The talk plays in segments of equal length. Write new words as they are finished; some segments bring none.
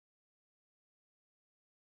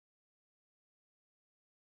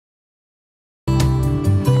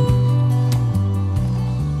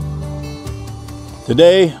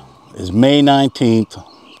Today is May 19th,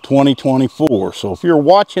 2024. So if you're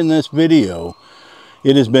watching this video,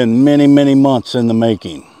 it has been many, many months in the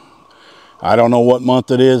making. I don't know what month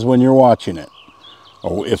it is when you're watching it.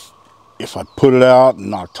 Or if I put it out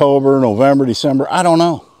in October, November, December, I don't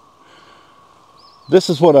know. This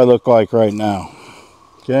is what I look like right now.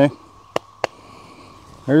 Okay?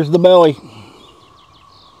 There's the belly.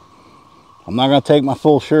 I'm not going to take my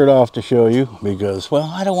full shirt off to show you because, well,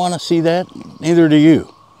 I don't want to see that. Neither do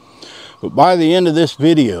you. But by the end of this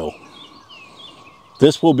video,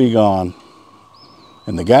 this will be gone.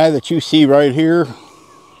 And the guy that you see right here,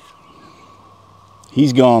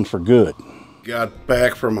 he's gone for good. Got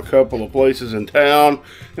back from a couple of places in town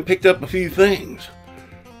and picked up a few things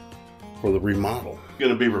for the remodel.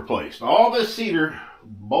 Going to be replaced. All this cedar,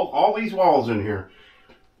 all these walls in here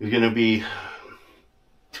is going to be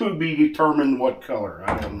determined what color.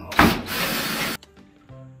 I don't know.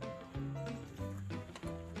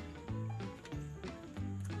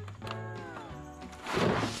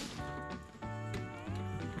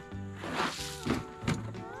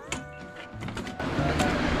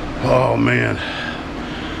 Oh man,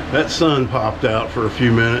 that sun popped out for a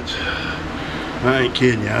few minutes. I ain't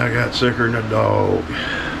kidding you, I got sicker than a dog.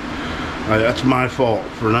 That's my fault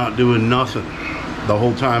for not doing nothing the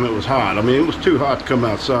whole time it was hot. I mean, it was too hot to come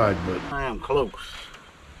outside, but I am close.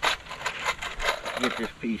 Get this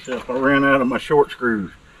piece up. I ran out of my short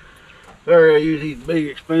screws. Sorry I use these big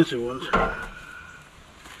expensive ones,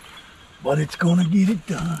 but it's gonna get it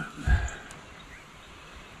done.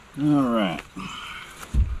 All right.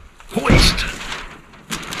 Hoist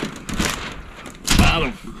out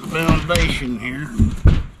of foundation here.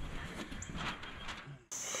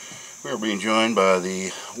 We're being joined by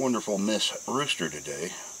the wonderful Miss Rooster today,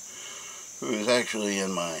 who is actually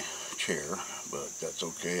in my chair, but that's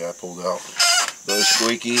okay. I pulled out the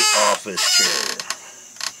squeaky office chair.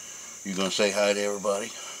 You gonna say hi to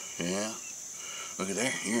everybody? Yeah? Look at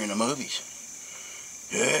there, you're in the movies.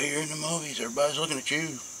 Yeah, you're in the movies. Everybody's looking at you,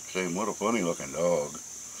 saying, what a funny looking dog.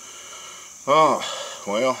 Oh,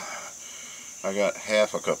 well, I got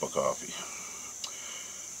half a cup of coffee.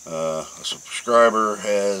 A subscriber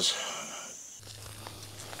has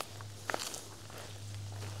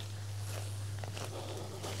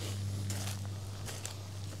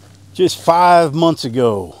just 5 months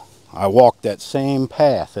ago, I walked that same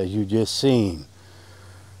path as you just seen,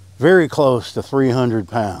 very close to 300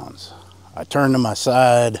 pounds. I turned to my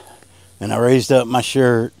side and I raised up my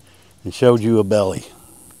shirt and showed you a belly.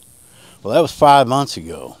 Well, that was 5 months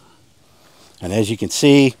ago. And as you can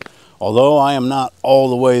see, although I am not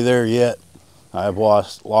all the way there yet, I have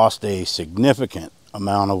lost a significant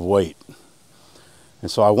amount of weight.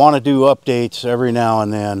 And so I want to do updates every now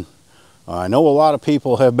and then. I know a lot of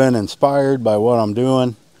people have been inspired by what I'm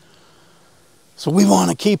doing. So we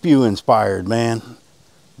want to keep you inspired, man.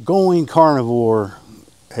 Going carnivore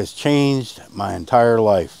has changed my entire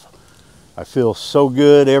life. I feel so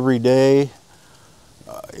good every day.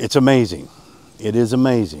 It's amazing. It is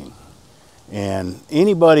amazing. And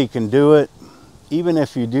anybody can do it. Even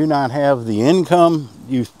if you do not have the income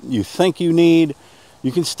you think you need,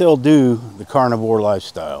 you can still do the carnivore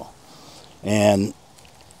lifestyle. And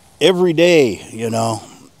every day, you know,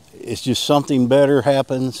 it's just something better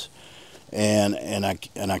happens. And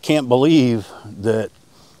I can't believe that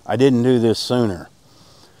I didn't do this sooner.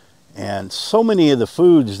 And so many of the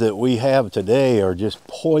foods that we have today are just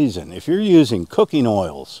poison. If you're using cooking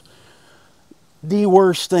oils, the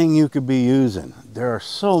worst thing you could be using. There are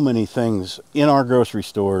so many things in our grocery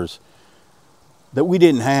stores that we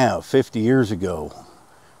didn't have 50 years ago.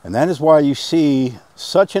 And that is why you see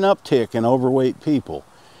such an uptick in overweight people.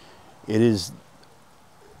 It is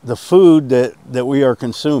the food that we are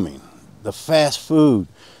consuming, the fast food.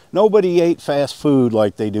 Nobody ate fast food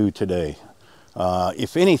like they do today.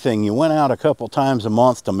 If anything, you went out a couple times a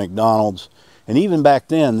month to McDonald's, and even back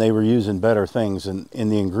then they were using better things in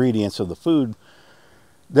the ingredients of the food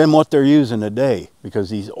than what they're using today, because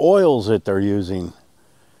these oils that they're using,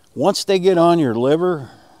 once they get on your liver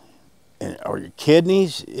or your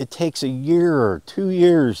kidneys, it takes a year or 2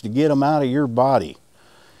 years to get them out of your body.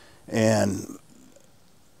 And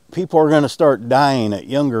people are going to start dying at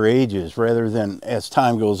younger ages rather than, as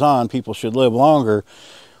time goes on, people should live longer.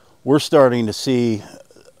 We're starting to see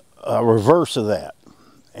a reverse of that.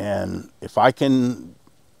 And if I can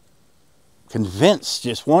convince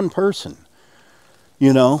just one person,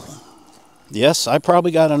 you know, yes, I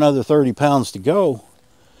probably got another 30 pounds to go,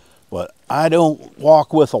 but I don't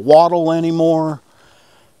walk with a waddle anymore.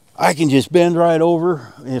 I can just bend right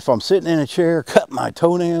over. If I'm sitting in a chair, cut my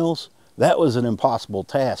toenails. That was an impossible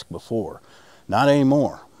task before. Not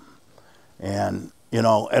anymore. And you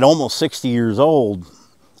know, at almost 60 years old,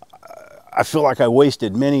 I feel like I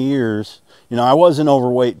wasted many years. You know, I wasn't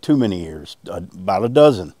overweight too many years, about a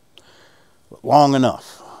dozen, long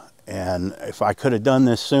enough. And if I could have done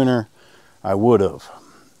this sooner, I would have.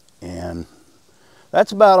 And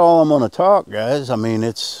that's about all I'm going to talk, guys. I mean,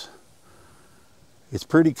 it's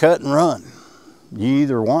pretty cut and run. You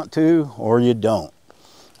either want to or you don't.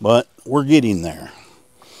 But we're getting there.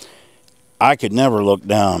 I could never look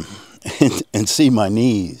down and see my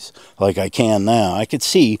knees like I can now. I could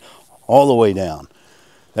see all the way down.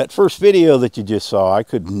 That first video that you just saw, I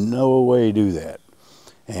could no way do that.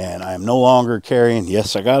 And I'm no longer carrying,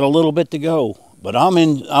 yes, I got a little bit to go, but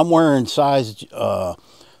I'm wearing size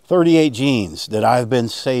 38 jeans that I've been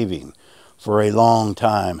saving for a long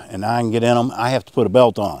time, and I can get in them. I have to put a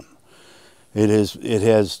belt on. It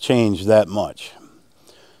has changed that much.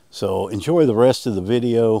 So enjoy the rest of the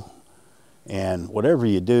video, and whatever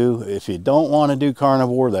you do, if you don't want to do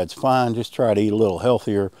carnivore, that's fine. Just try to eat a little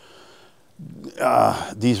healthier.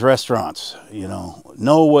 These restaurants, you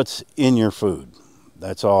know what's in your food.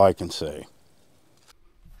 That's all I can say.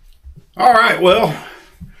 All right, well,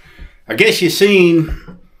 I guess you've seen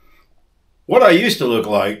what I used to look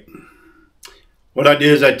like. What I did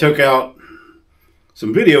is I took out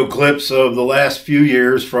some video clips of the last few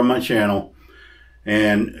years from my channel.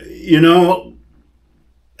 And, you know,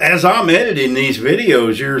 as I'm editing these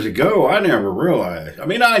videos years ago, I never realized. I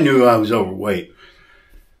mean, I knew I was overweight.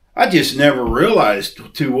 I just never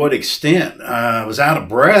realized to what extent. I was out of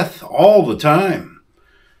breath all the time.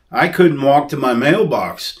 I couldn't walk to my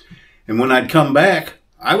mailbox. And when I'd come back,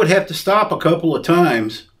 I would have to stop a couple of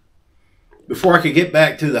times before I could get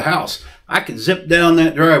back to the house. I could zip down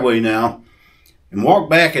that driveway now and walk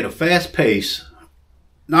back at a fast pace,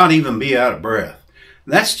 not even be out of breath.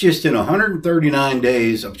 And that's just in 139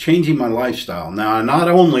 days of changing my lifestyle. Now, I not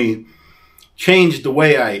only changed the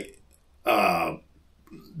way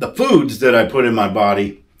the foods that I put in my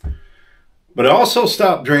body, but I also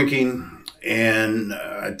stopped drinking, and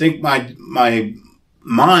I think my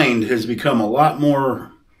mind has become a lot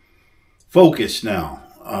more focused now.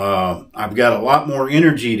 I've got a lot more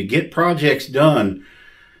energy to get projects done.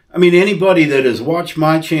 I mean, anybody that has watched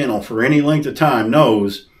my channel for any length of time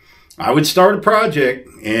knows I would start a project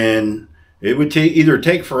and it would either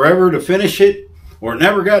take forever to finish it or it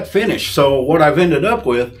never got finished. So what I've ended up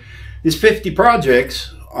with is 50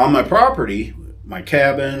 projects on my property, my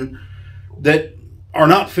cabin, that are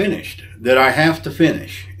not finished, that I have to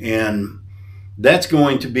finish. And that's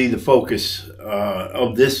going to be the focus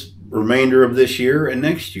of this remainder of this year and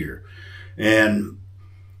next year. And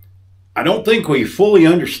I don't think we fully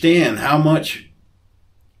understand how much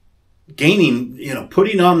gaining,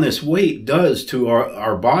 putting on this weight does to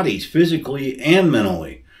our bodies physically and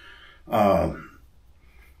mentally. The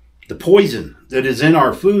poison that is in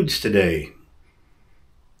our foods today,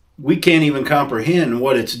 we can't even comprehend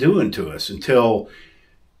what it's doing to us until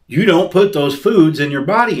you don't put those foods in your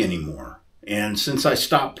body anymore. And since I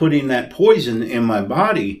stopped putting that poison in my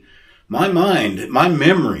body, my mind, my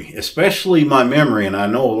memory, especially my memory, and I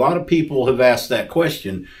know a lot of people have asked that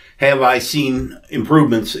question, have I seen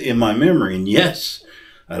improvements in my memory? And yes,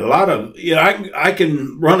 a lot of, I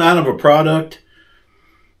can run out of a product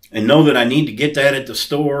and know that I need to get that at the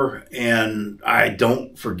store, and I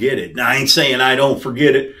don't forget it. Now, I ain't saying I don't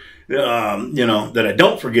forget it, that I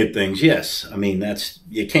don't forget things. Yes, I mean,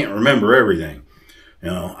 you can't remember everything.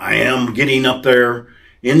 I am getting up there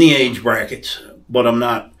in the age brackets, but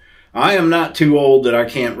I am not too old that I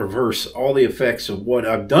can't reverse all the effects of what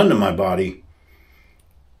I've done to my body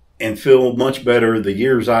and feel much better the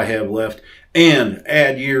years I have left and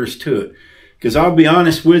add years to it. Because I'll be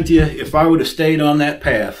honest with you, if I would have stayed on that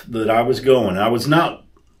path that I was going, I was not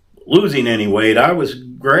losing any weight. I was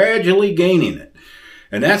gradually gaining it.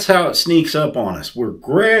 And that's how it sneaks up on us. We're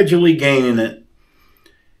gradually gaining it.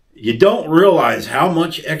 You don't realize how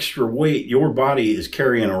much extra weight your body is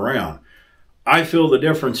carrying around. I feel the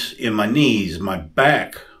difference in my knees, my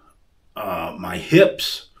back, my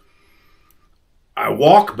hips. I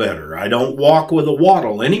walk better. I don't walk with a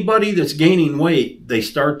waddle. Anybody that's gaining weight, they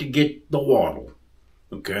start to get the waddle.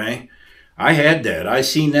 Okay? I had that. I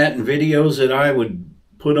seen that in videos that I would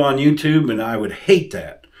put on YouTube, and I would hate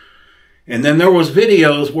that. And then there was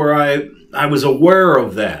videos where I was aware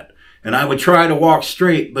of that, and I would try to walk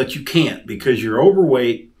straight, but you can't because you're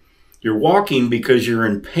overweight. You're walking because you're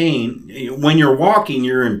in pain. When you're walking,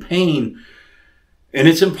 you're in pain, and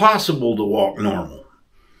it's impossible to walk normal.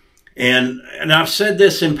 And I've said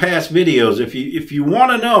this in past videos. If you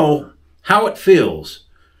want to know how it feels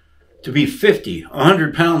to be 50,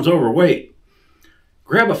 100 pounds overweight,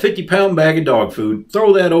 grab a 50-pound bag of dog food,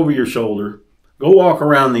 throw that over your shoulder, Go walk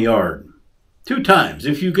around the yard 2 times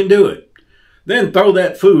if you can do it. Then throw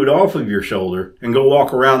that food off of your shoulder and go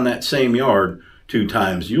walk around that same yard 2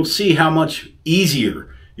 times. You'll see how much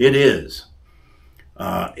easier it is.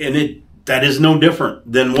 That is no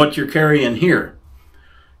different than what you're carrying here.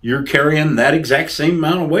 You're carrying that exact same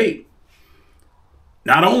amount of weight.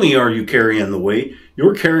 Not only are you carrying the weight,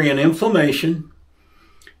 you're carrying inflammation.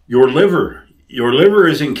 Your liver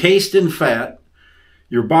is encased in fat.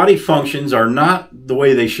 Your body functions are not the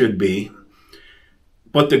way they should be.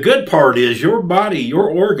 But the good part is your body, your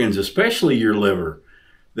organs, especially your liver,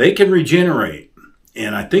 they can regenerate.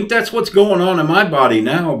 And I think that's what's going on in my body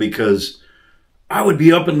now, because I would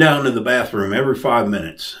be up and down to the bathroom every 5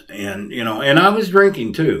 minutes. And, and I was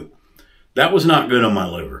drinking too. That was not good on my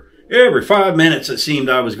liver. Every 5 minutes it seemed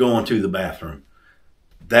I was going to the bathroom.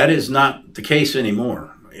 That is not the case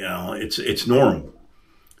anymore. It's normal.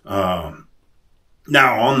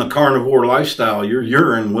 Now, on the carnivore lifestyle, your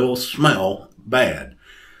urine will smell bad.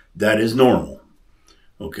 That is normal.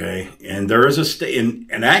 Okay? And there is a stage,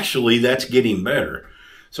 and actually that's getting better.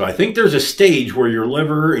 So I think there's a stage where your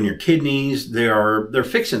liver and your kidneys, they're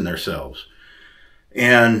fixing themselves.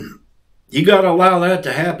 And you got to allow that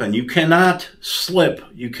to happen. You cannot slip.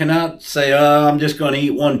 You cannot say, I'm just going to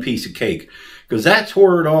eat 1 piece of cake. Because that's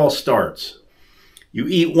where it all starts. You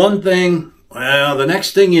eat one thing, well, the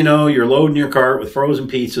next thing you know, you're loading your cart with frozen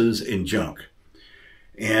pizzas and junk.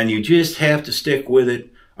 And you just have to stick with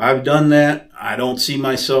it. I've done that. I don't see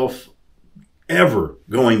myself ever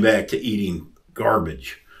going back to eating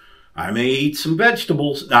garbage. I may eat some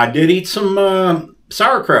vegetables. I did eat some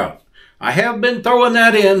sauerkraut. I have been throwing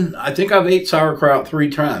that in. I think I've ate sauerkraut 3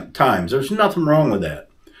 times. There's nothing wrong with that.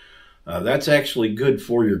 That's actually good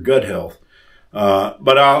for your gut health.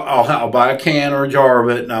 But I'll buy a can or a jar of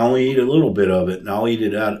it, and I'll only eat a little bit of it, and I'll eat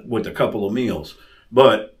it out with a couple of meals.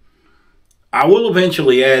 But I will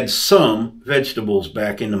eventually add some vegetables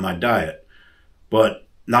back into my diet, but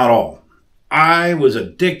not all. I was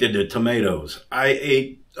addicted to tomatoes.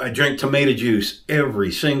 I drank tomato juice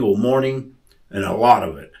every single morning, and a lot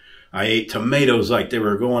of it. I ate tomatoes like they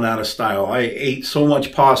were going out of style. I ate so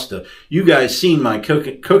much pasta. You guys seen my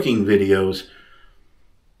cooking videos.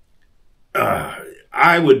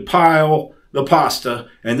 I would pile the pasta,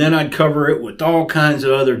 and then I'd cover it with all kinds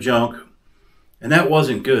of other junk, and that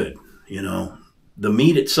wasn't good. The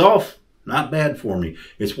meat itself, not bad for me.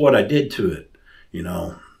 It's what I did to it,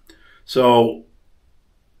 So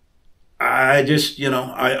I just,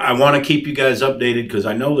 I want to keep you guys updated, because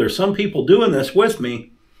I know there's some people doing this with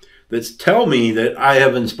me that tell me that I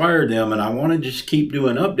have inspired them, and I want to just keep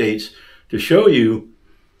doing updates to show you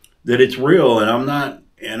that it's real, and I'm not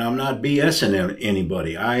BSing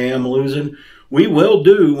anybody. I am losing. We will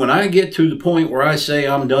do, when I get to the point where I say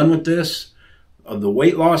I'm done with this, of the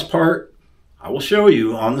weight loss part, I will show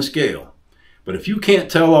you on the scale. But if you can't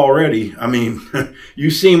tell already, I mean,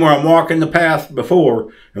 you've seen where I'm walking the path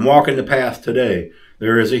before and walking the path today.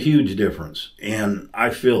 There is a huge difference, and I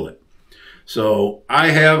feel it. So I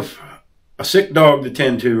have a sick dog to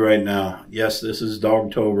tend to right now. Yes, this is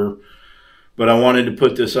Dogtober. But I wanted to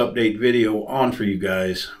put this update video on for you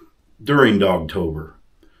guys during Dogtober.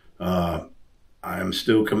 I am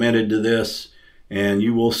still committed to this, and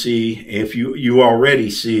you will see, if you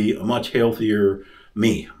already see, a much healthier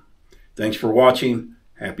me. Thanks for watching.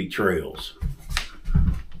 Happy trails.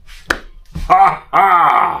 Ha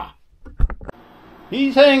ha!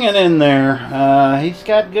 He's hanging in there. He's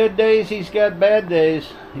got good days, he's got bad days.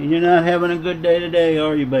 You're not having a good day today,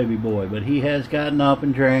 are you, baby boy? But he has gotten up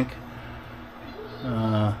and drank.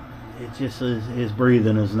 It's just his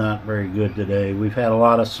breathing is not very good today. We've had a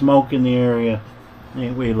lot of smoke in the area,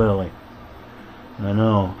 ain't we, Lily? I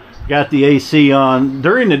know. Got the AC on.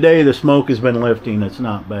 During the day, the smoke has been lifting. It's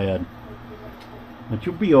not bad. But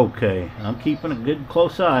you'll be okay. I'm keeping a good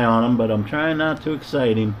close eye on him, but I'm trying not to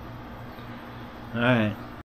excite him. Alright.